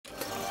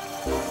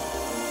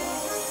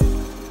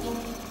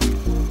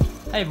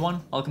Hey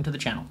everyone, welcome to the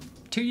channel.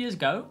 2 years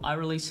ago, I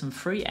released some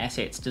free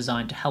assets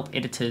designed to help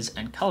editors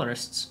and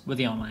colorists with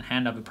the online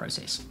handover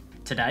process.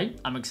 Today,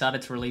 I'm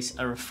excited to release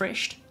a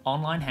refreshed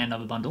online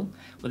handover bundle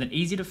with an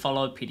easy to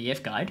follow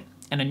PDF guide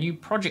and a new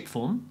project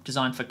form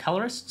designed for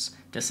colorists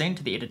to send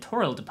to the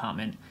editorial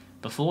department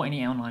before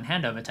any online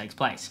handover takes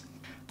place.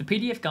 The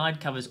PDF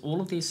guide covers all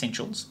of the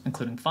essentials,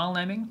 including file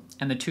naming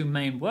and the two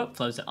main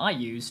workflows that I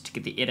use to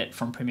get the edit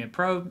from Premiere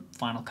Pro,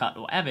 Final Cut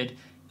or Avid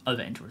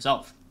over into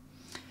Resolve.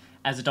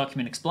 As the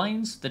document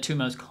explains, the two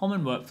most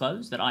common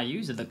workflows that I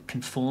use are the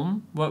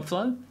conform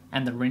workflow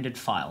and the rendered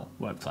file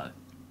workflow.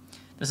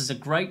 This is a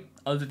great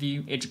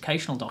overview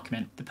educational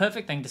document, the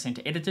perfect thing to send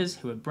to editors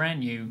who are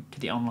brand new to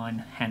the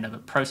online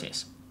handover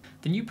process.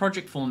 The new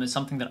project form is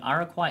something that I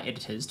require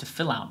editors to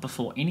fill out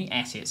before any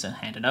assets are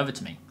handed over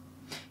to me.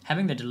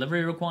 Having the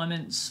delivery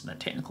requirements, the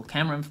technical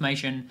camera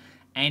information,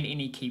 and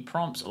any key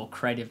prompts or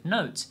creative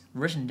notes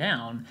written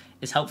down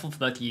is helpful for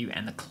both you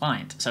and the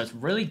client. So it's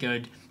really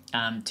good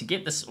to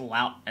get this all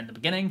out in the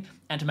beginning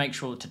and to make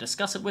sure to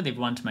discuss it with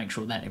everyone to make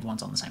sure that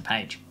everyone's on the same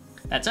page.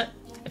 That's it.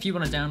 If you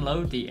want to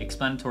download the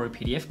explanatory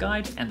PDF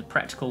guide and the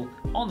practical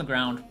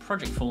on-the-ground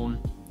project form,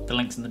 the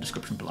link's in the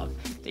description below.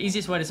 The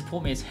easiest way to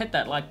support me is hit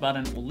that like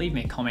button or leave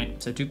me a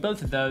comment. So do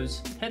both of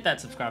those, hit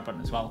that subscribe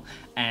button as well,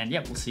 and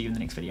yeah, we'll see you in the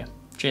next video.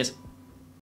 Cheers.